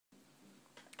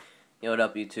Yo, what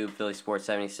up, YouTube? Philly Sports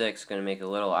 76. Going to make a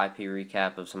little IP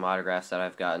recap of some autographs that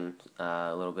I've gotten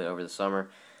a little bit over the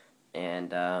summer,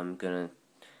 and I'm going to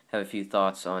have a few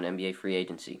thoughts on NBA free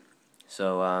agency.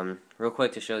 So, real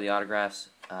quick to show the autographs,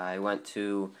 I went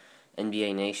to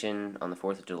NBA Nation on the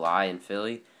 4th of July in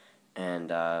Philly, and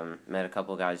met a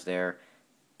couple guys there,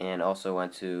 and also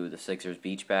went to the Sixers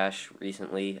Beach Bash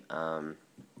recently.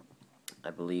 I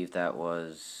believe that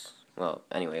was, well,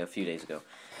 anyway, a few days ago.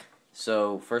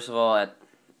 So, first of all, at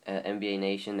NBA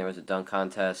Nation, there was a dunk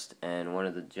contest, and one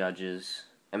of the judges,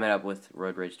 I met up with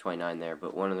Road Rage 29 there,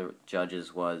 but one of the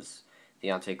judges was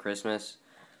Deontay Christmas.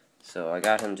 So I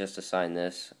got him just to sign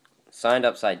this. Signed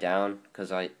upside down,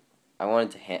 because I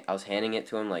wanted to, I was handing it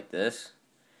to him like this,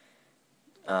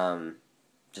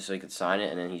 just so he could sign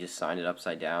it, and then he just signed it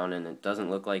upside down, and it doesn't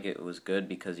look like it was good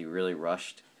because he really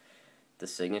rushed the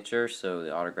signature, so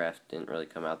the autograph didn't really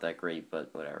come out that great,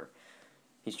 but whatever.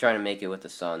 He's trying to make it with the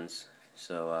Suns,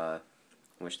 so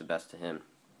wish the best to him.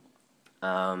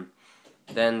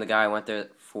 Then the guy I went there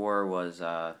for was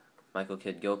Michael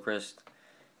Gilchrist,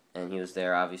 and he was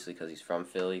there obviously because he's from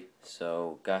Philly,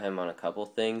 so got him on a couple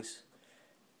things.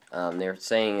 They were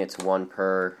saying it's one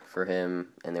per for him,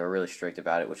 and they were really strict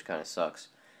about it, which kind of sucks.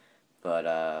 But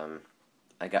I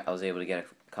was able to get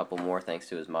a couple more thanks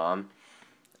to his mom.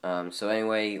 So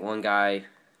anyway, one guy,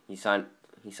 he signed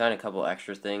a couple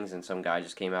extra things, and some guy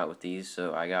just came out with these,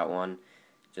 so I got one,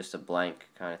 just a blank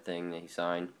kind of thing that he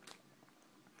signed.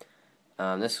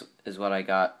 This is what I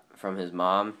got from his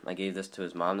mom. I gave this to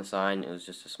his mom to sign. It was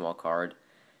just a small card,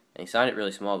 and he signed it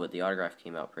really small, but the autograph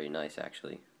came out pretty nice,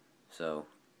 actually. So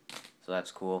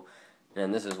that's cool.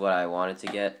 And this is what I wanted to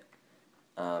get.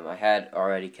 I had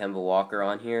already Kemba Walker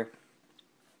on here,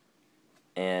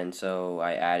 and so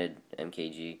I added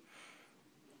MKG.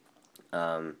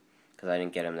 Because I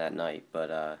didn't get him that night,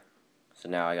 but so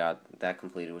now I got that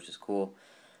completed, which is cool.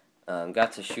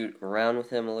 Got to shoot around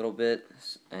with him a little bit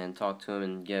and talk to him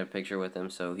and get a picture with him,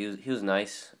 so he was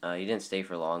nice. He didn't stay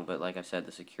for long, but like I said,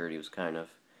 the security was kind of,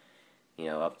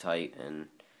 uptight, and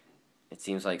it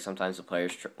seems like sometimes the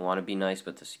players want to be nice,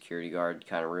 but the security guard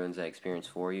kind of ruins that experience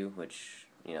for you, which,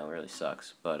 really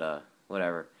sucks, but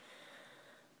whatever.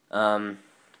 I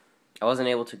wasn't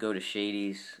able to go to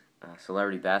Shady's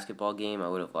celebrity basketball game. I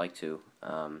would have liked to,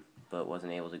 but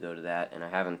wasn't able to go to that, and I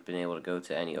haven't been able to go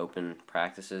to any open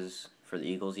practices for the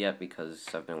Eagles yet because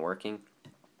I've been working.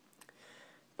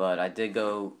 But I did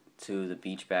go to the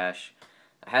Beach Bash.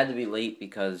 I had to be late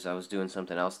because I was doing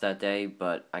something else that day,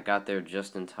 but I got there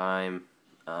just in time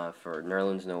for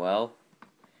Nerlens Noel.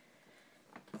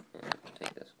 Yeah,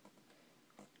 take this.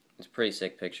 It's a pretty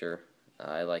sick picture.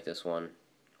 I like this one.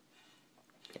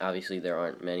 Obviously, there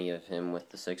aren't many of him with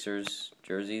the Sixers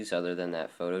jerseys other than that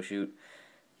photo shoot.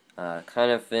 Kind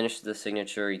of finished the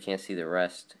signature. You can't see the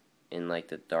rest in like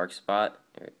the dark spot.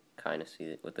 Or kind of see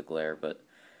it with the glare, but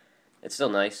it's still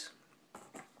nice.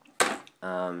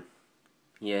 Yeah,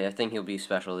 I think he'll be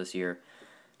special this year,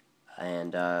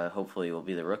 and hopefully will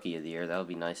be the Rookie of the Year. That would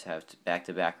be nice to have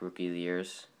back-to-back Rookie of the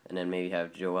Years, and then maybe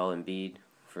have Joel Embiid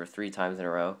for 3 times in a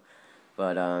row.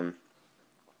 But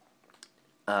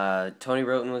Tony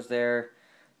Roten was there.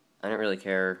 I didn't really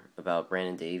care about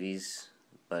Brandon Davies,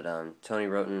 but Tony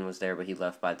Roten was there, but he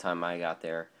left by the time I got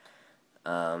there.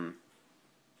 But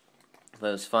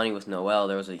it was funny with Noel.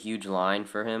 There was a huge line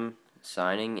for him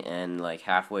signing, and like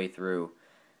halfway through,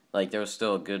 like there was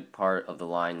still a good part of the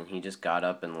line, and he just got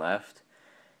up and left.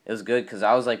 It was good because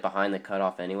I was like behind the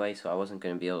cutoff anyway, so I wasn't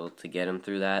going to be able to get him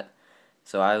through that.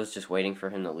 So I was just waiting for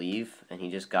him to leave, and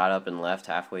he just got up and left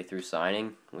halfway through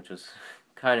signing, which was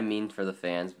kind of mean for the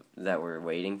fans that were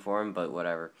waiting for him, but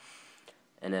whatever.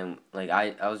 And then like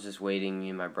I was just waiting, me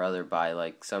and my brother, by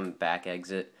like some back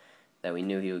exit that we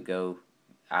knew he would go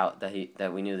out,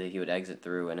 that we knew that he would exit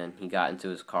through, and then he got into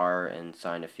his car and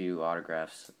signed a few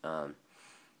autographs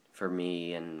for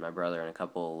me and my brother and a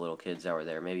couple little kids that were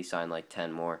there. Maybe signed like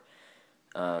 10 more.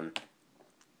 But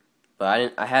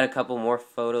I had a couple more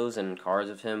photos and cards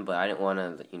of him, but I didn't want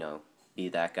to, be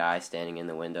that guy standing in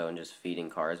the window and just feeding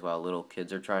cards while little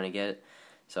kids are trying to get it.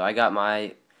 So I got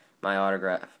my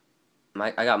autograph.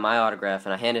 I got my autograph,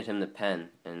 and I handed him the pen.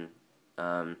 And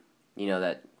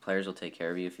that players will take care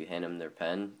of you if you hand them their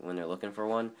pen when they're looking for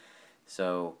one.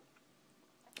 So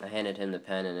I handed him the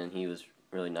pen, and then he was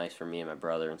really nice for me and my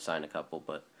brother and signed a couple.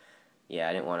 But yeah,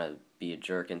 I didn't want to be a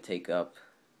jerk and take up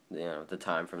the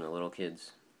time from the little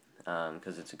kids,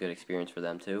 because it's a good experience for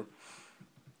them too.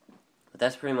 But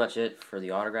that's pretty much it for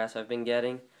the autographs I've been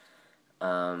getting.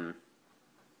 Came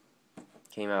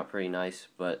out pretty nice,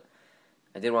 but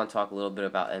I did want to talk a little bit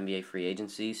about NBA free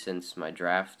agency, since my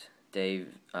draft day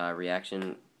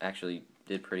reaction actually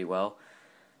did pretty well.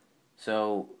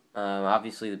 So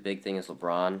obviously the big thing is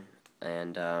LeBron,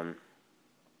 and I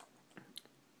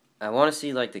want to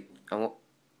see like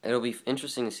it'll be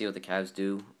interesting to see what the Cavs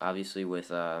do. Obviously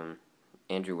with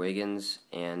Andrew Wiggins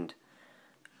and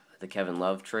the Kevin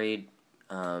Love trade.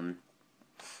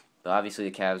 But obviously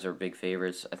the Cavs are big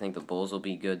favorites. I think the Bulls will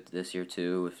be good this year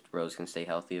too if Rose can stay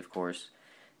healthy, of course.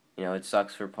 You know, it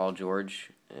sucks for Paul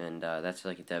George, and that's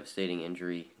like a devastating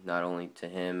injury, not only to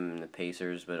him and the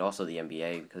Pacers, but also the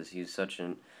NBA, because he's such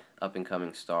an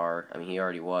up-and-coming star. I mean, he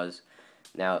already was.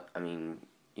 Now, I mean,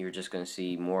 you're just going to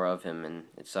see more of him, and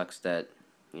it sucks that,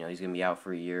 you know, he's going to be out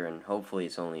for a year, and hopefully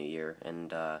it's only a year,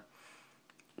 and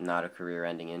not a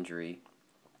career-ending injury.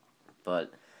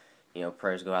 But, you know,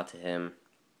 prayers go out to him.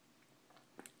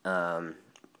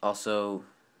 Also,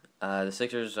 the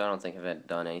Sixers, I don't think have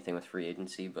done anything with free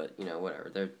agency, but, you know, whatever.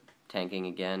 They're tanking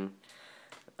again.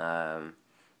 But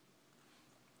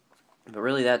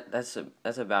really, that's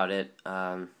about it.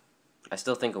 I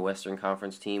still think a Western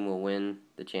Conference team will win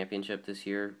the championship this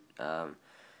year.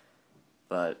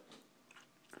 But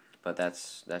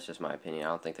that's just my opinion. I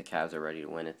don't think the Cavs are ready to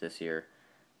win it this year.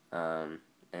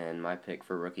 And my pick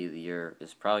for Rookie of the Year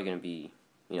is probably going to be,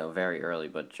 you know, very early,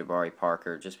 but Jabari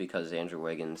Parker, just because Andrew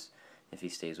Wiggins, if he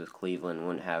stays with Cleveland,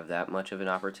 wouldn't have that much of an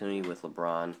opportunity with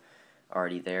LeBron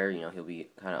already there. You know, he'll be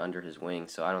kind of under his wing,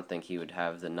 so I don't think he would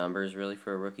have the numbers really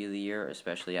for a Rookie of the Year,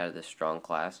 especially out of this strong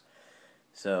class.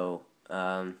 So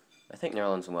I think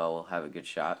Nerlens Noel will have a good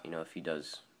shot, you know, if he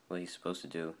does what he's supposed to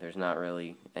do. There's not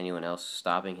really anyone else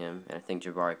stopping him, and I think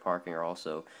Jabari Parker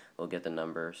also will get the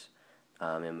numbers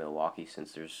in Milwaukee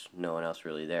since there's no one else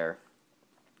really there.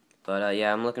 But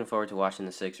yeah, I'm looking forward to watching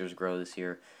the Sixers grow this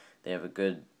year. They have a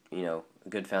good, you know, a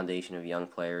good foundation of young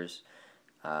players.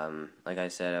 Like I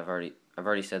said, I've already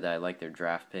said that I like their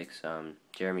draft picks.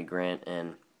 Jeremy Grant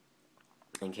and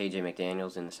KJ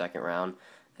McDaniels in the second round.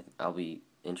 I'll be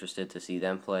interested to see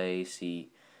them play,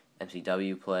 see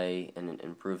MCW play, and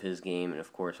improve his game, and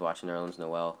of course watch Nerlens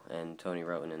Noel and Tony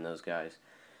Roten and those guys.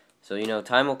 So, you know,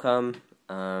 time will come.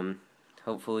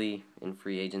 Hopefully in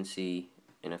free agency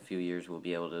in a few years we'll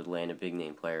be able to land a big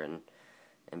name player and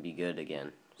be good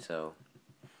again. So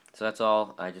that's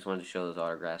all. I just wanted to show those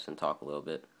autographs and talk a little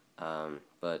bit.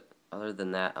 But other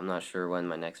than that, I'm not sure when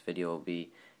my next video will be.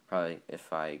 Probably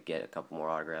if I get a couple more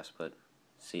autographs, but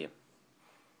see ya.